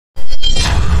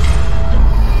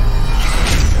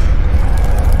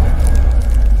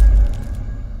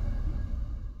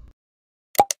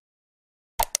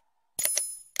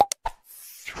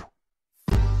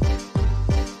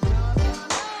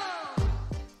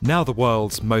Now the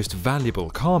world's most valuable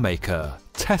car maker,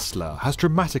 Tesla has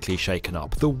dramatically shaken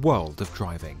up the world of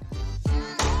driving.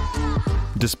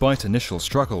 Despite initial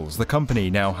struggles, the company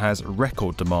now has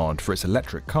record demand for its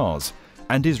electric cars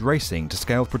and is racing to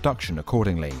scale production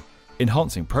accordingly,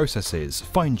 enhancing processes,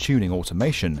 fine-tuning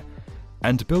automation,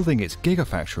 and building its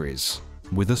gigafactories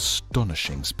with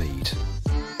astonishing speed.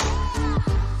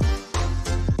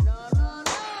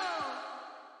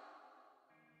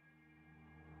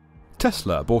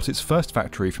 Tesla bought its first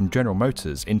factory from General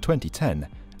Motors in 2010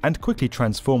 and quickly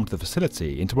transformed the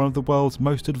facility into one of the world's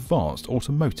most advanced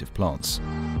automotive plants.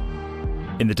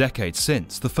 In the decades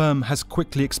since, the firm has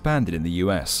quickly expanded in the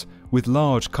US, with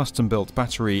large custom-built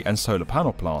battery and solar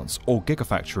panel plants or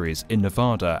gigafactories in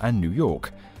Nevada and New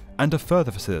York, and a further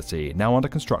facility now under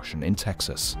construction in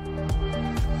Texas.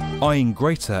 Eyeing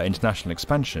greater international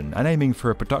expansion and aiming for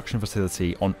a production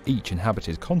facility on each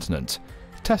inhabited continent,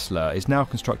 Tesla is now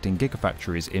constructing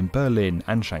gigafactories in Berlin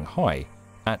and Shanghai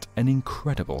at an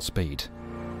incredible speed.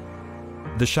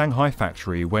 The Shanghai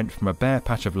factory went from a bare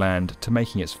patch of land to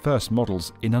making its first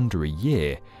models in under a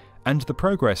year, and the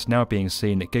progress now being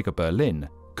seen at Giga Berlin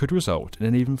could result in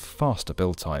an even faster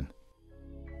build time.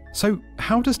 So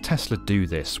how does Tesla do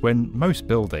this when most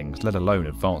buildings, let alone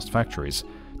advanced factories,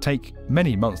 take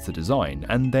many months to design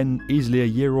and then easily a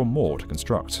year or more to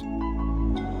construct?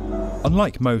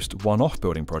 Unlike most one-off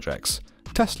building projects,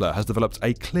 Tesla has developed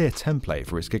a clear template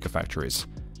for its gigafactories.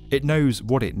 It knows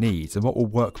what it needs and what will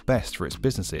work best for its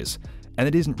businesses, and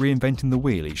it isn't reinventing the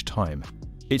wheel each time.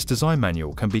 Its design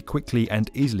manual can be quickly and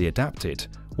easily adapted,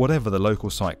 whatever the local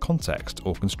site context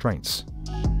or constraints.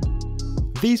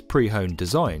 These pre-honed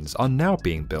designs are now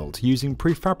being built using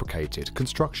prefabricated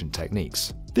construction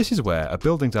techniques. This is where a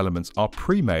building's elements are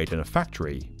pre-made in a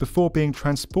factory before being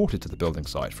transported to the building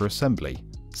site for assembly,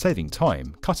 saving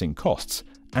time, cutting costs,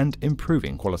 and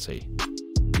improving quality.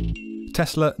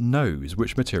 Tesla knows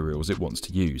which materials it wants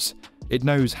to use. It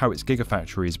knows how its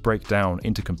gigafactories break down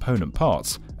into component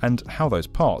parts and how those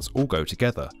parts all go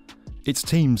together. Its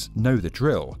teams know the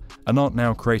drill and aren't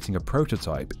now creating a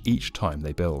prototype each time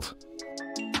they build.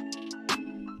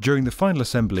 During the final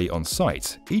assembly on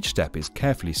site, each step is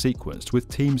carefully sequenced with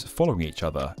teams following each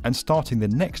other and starting the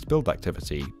next build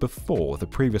activity before the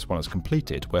previous one is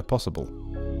completed where possible.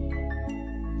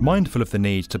 Mindful of the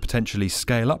need to potentially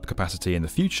scale up capacity in the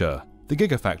future, the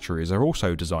gigafactories are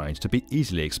also designed to be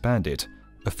easily expanded,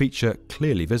 a feature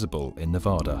clearly visible in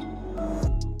Nevada.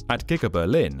 At Giga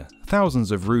Berlin, thousands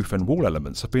of roof and wall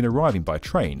elements have been arriving by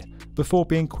train before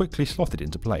being quickly slotted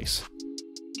into place.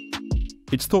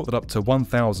 It's thought that up to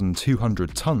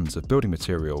 1,200 tons of building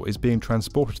material is being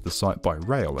transported to the site by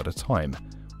rail at a time,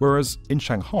 whereas in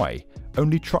Shanghai,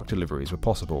 only truck deliveries were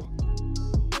possible.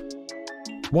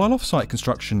 While off-site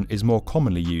construction is more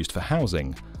commonly used for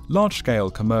housing,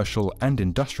 large-scale commercial and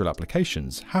industrial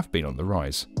applications have been on the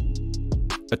rise.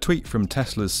 A tweet from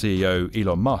Tesla's CEO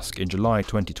Elon Musk in July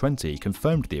 2020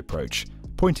 confirmed the approach,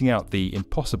 pointing out the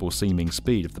impossible-seeming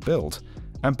speed of the build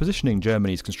and positioning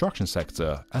Germany's construction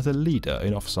sector as a leader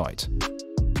in off-site.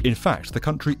 In fact, the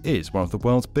country is one of the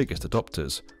world's biggest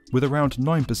adopters, with around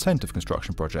 9% of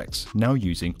construction projects now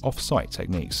using off-site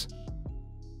techniques.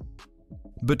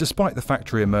 But despite the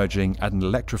factory emerging at an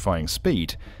electrifying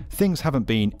speed, things haven't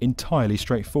been entirely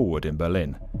straightforward in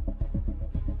Berlin.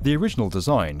 The original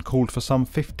design called for some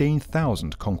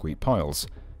 15,000 concrete piles,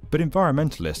 but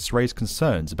environmentalists raised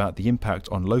concerns about the impact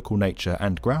on local nature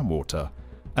and groundwater,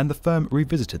 and the firm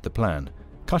revisited the plan,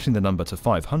 cutting the number to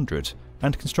 500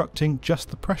 and constructing just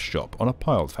the press shop on a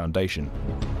piled foundation.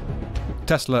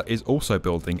 Tesla is also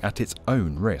building at its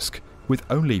own risk, with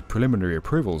only preliminary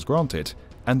approvals granted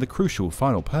and the crucial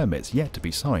final permits yet to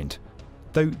be signed,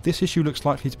 though this issue looks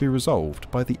likely to be resolved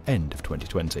by the end of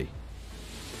 2020.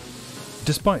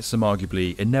 Despite some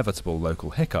arguably inevitable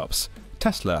local hiccups,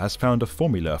 Tesla has found a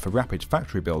formula for rapid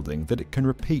factory building that it can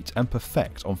repeat and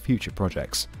perfect on future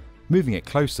projects, moving it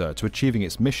closer to achieving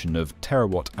its mission of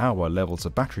terawatt-hour levels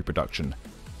of battery production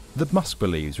that Musk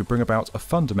believes would bring about a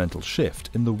fundamental shift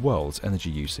in the world's energy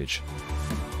usage.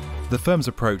 The firm's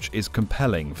approach is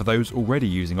compelling for those already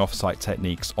using off-site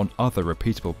techniques on other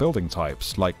repeatable building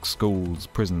types like schools,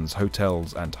 prisons,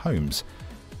 hotels and homes,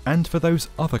 and for those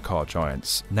other car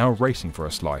giants now racing for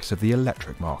a slice of the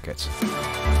electric market.